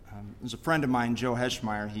There's a friend of mine, Joe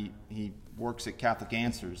Heschmeyer. He works at Catholic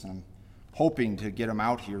Answers, and I'm hoping to get him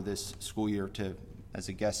out here this school year as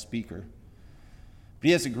a guest speaker. But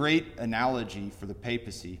he has a great analogy for the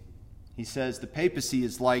papacy. He says the papacy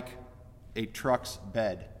is like a truck's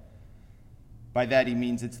bed. By that he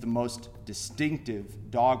means it's the most distinctive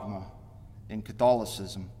dogma in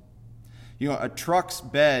Catholicism. You know, a truck's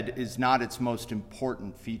bed is not its most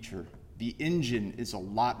important feature. The engine is a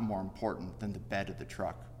lot more important than the bed of the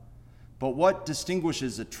truck. But what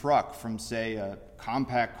distinguishes a truck from, say, a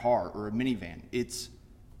compact car or a minivan? It's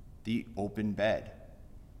the open bed.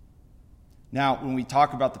 Now, when we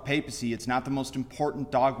talk about the papacy, it's not the most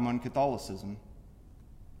important dogma in Catholicism.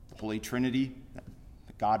 The Holy Trinity,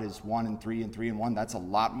 that God is one and three and one, that's a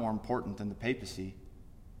lot more important than the papacy.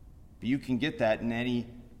 But you can get that in any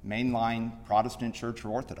mainline Protestant church or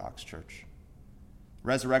Orthodox church.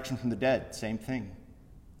 Resurrection from the dead, same thing.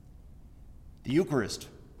 The Eucharist,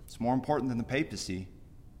 it's more important than the papacy.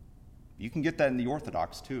 You can get that in the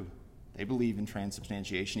Orthodox too. They believe in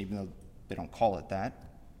transubstantiation, even though they don't call it that.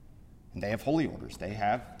 And they have holy orders. They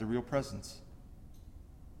have the real presence.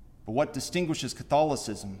 But what distinguishes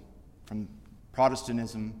Catholicism from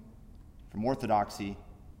Protestantism, from Orthodoxy,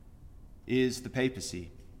 is the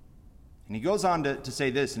papacy. And he goes on to say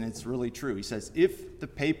this, and it's really true. He says, if the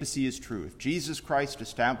papacy is true, if Jesus Christ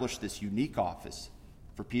established this unique office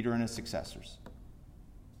for Peter and his successors,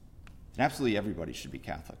 then absolutely everybody should be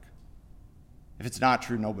Catholic. If it's not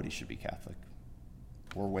true, nobody should be Catholic.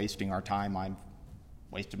 We're wasting our time. I've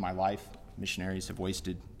wasted my life. Missionaries have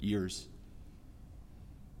wasted years.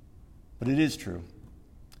 But it is true.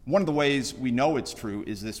 One of the ways we know it's true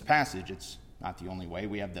is this passage. It's not the only way.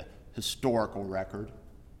 We have the historical record.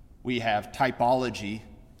 We have typology,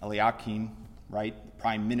 Eliakim, right, the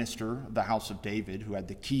prime minister of the house of David, who had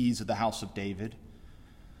the keys of the house of David.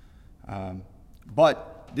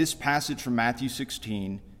 But this passage from Matthew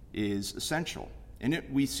 16 is essential. In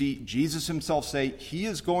it, we see Jesus himself say he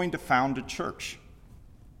is going to found a church.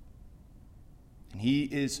 And he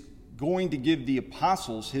is going to give the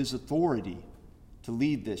apostles his authority to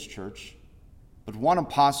lead this church. But one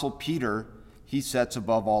apostle, Peter, he sets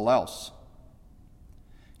above all else.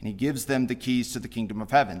 And he gives them the keys to the kingdom of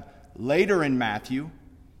heaven. Later in Matthew,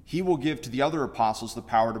 he will give to the other apostles the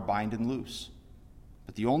power to bind and loose.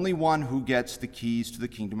 But the only one who gets the keys to the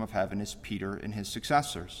kingdom of heaven is Peter and his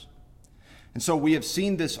successors. And so we have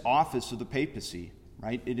seen this office of the papacy,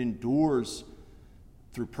 right? It endures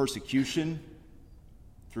through persecution,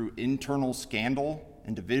 through internal scandal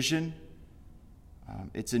and division.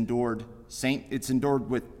 It's endured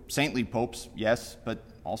with saintly popes, yes, but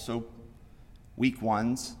also weak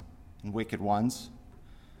ones and wicked ones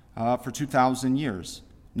for 2,000 years.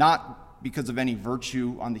 Not because of any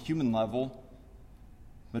virtue on the human level,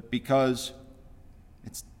 but because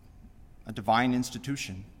it's a divine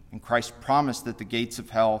institution. And Christ promised that the gates of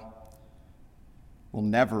hell will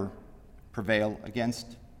never prevail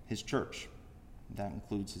against his church. That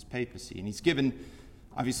includes his papacy. And he's given,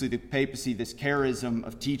 obviously, the papacy this charism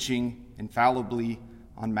of teaching infallibly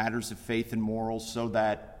on matters of faith and morals so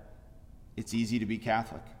that it's easy to be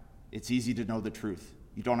Catholic. It's easy to know the truth.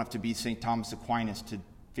 You don't have to be St. Thomas Aquinas to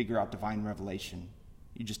figure out divine revelation.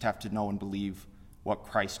 You just have to know and believe what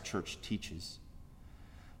Christ's church teaches.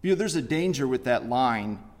 You know, there's a danger with that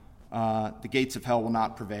line, the gates of hell will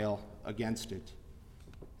not prevail against it.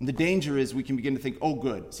 And the danger is we can begin to think, oh,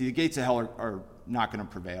 good. See, the gates of hell are not going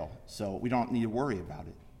to prevail, so we don't need to worry about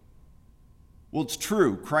it. Well, it's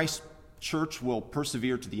true. Christ's church will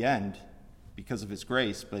persevere to the end because of his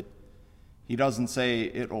grace, but he doesn't say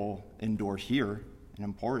it'll endure here in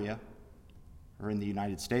Emporia or in the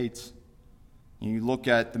United States. You look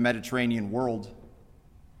at the Mediterranean world,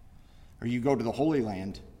 or you go to the Holy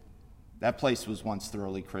Land. That place was once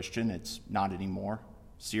thoroughly Christian. It's not anymore.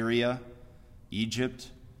 Syria,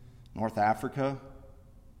 Egypt, North Africa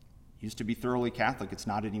used to be thoroughly Catholic. It's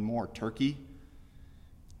not anymore. Turkey,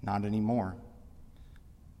 not anymore.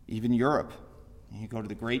 Even Europe. You go to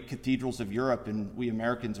the great cathedrals of Europe, and we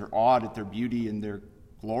Americans are awed at their beauty and their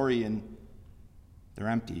glory, and they're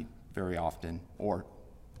empty very often, or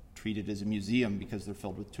treated as a museum because they're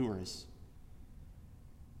filled with tourists.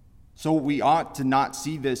 So we ought to not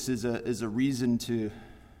see this as a reason to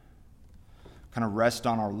kind of rest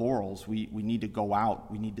on our laurels. We need to go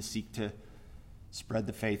out. We need to seek to spread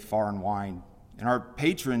the faith far and wide. And our my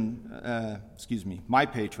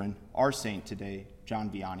patron, our saint today, John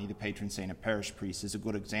Vianney, the patron saint of parish priests, is a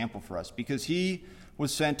good example for us because he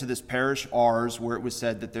was sent to this parish, Ars, where it was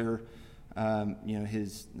said that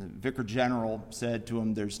his vicar general said to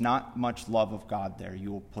him, "There's not much love of God there.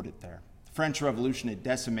 You will put it there." The French Revolution had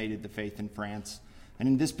decimated the faith in France, And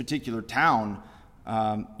in this particular town,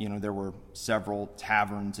 there were several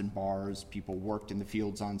taverns and bars. People worked in the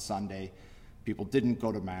fields on Sunday. People didn't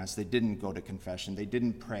go to Mass. They didn't go to confession. They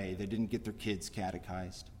didn't pray. They didn't get their kids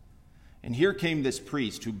catechized. And here came this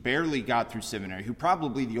priest who barely got through seminary, who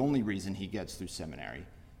probably the only reason he gets through seminary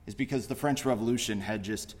is because the French Revolution had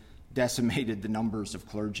just decimated the numbers of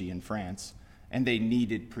clergy in France, and they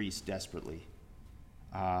needed priests desperately.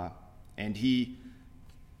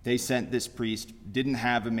 They sent this priest, didn't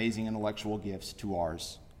have amazing intellectual gifts, to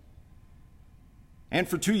Ars. And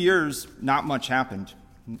for 2 years, not much happened.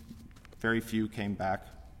 Very few came back.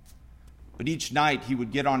 But each night he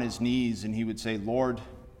would get on his knees and he would say, "Lord,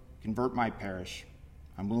 convert my parish.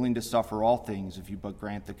 I'm willing to suffer all things if you but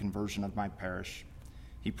grant the conversion of my parish."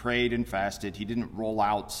 He prayed and fasted. He didn't roll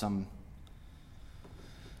out some,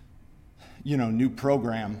 new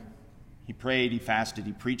program. He prayed, he fasted,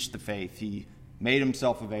 he preached the faith. He made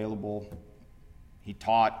himself available. He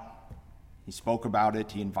taught. He spoke about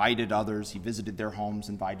it. He invited others. He visited their homes,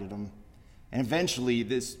 invited them. And eventually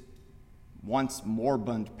this once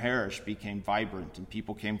moribund parish became vibrant, and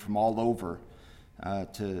people came from all over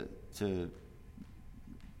to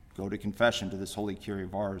go to confession to this Holy Curie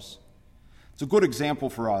of Ars. It's a good example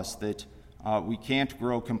for us that we can't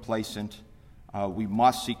grow complacent. We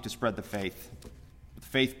must seek to spread the faith. The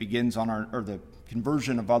faith begins the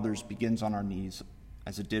conversion of others begins on our knees,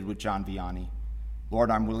 as it did with John Vianney.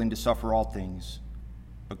 Lord, I'm willing to suffer all things,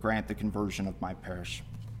 but grant the conversion of my parish.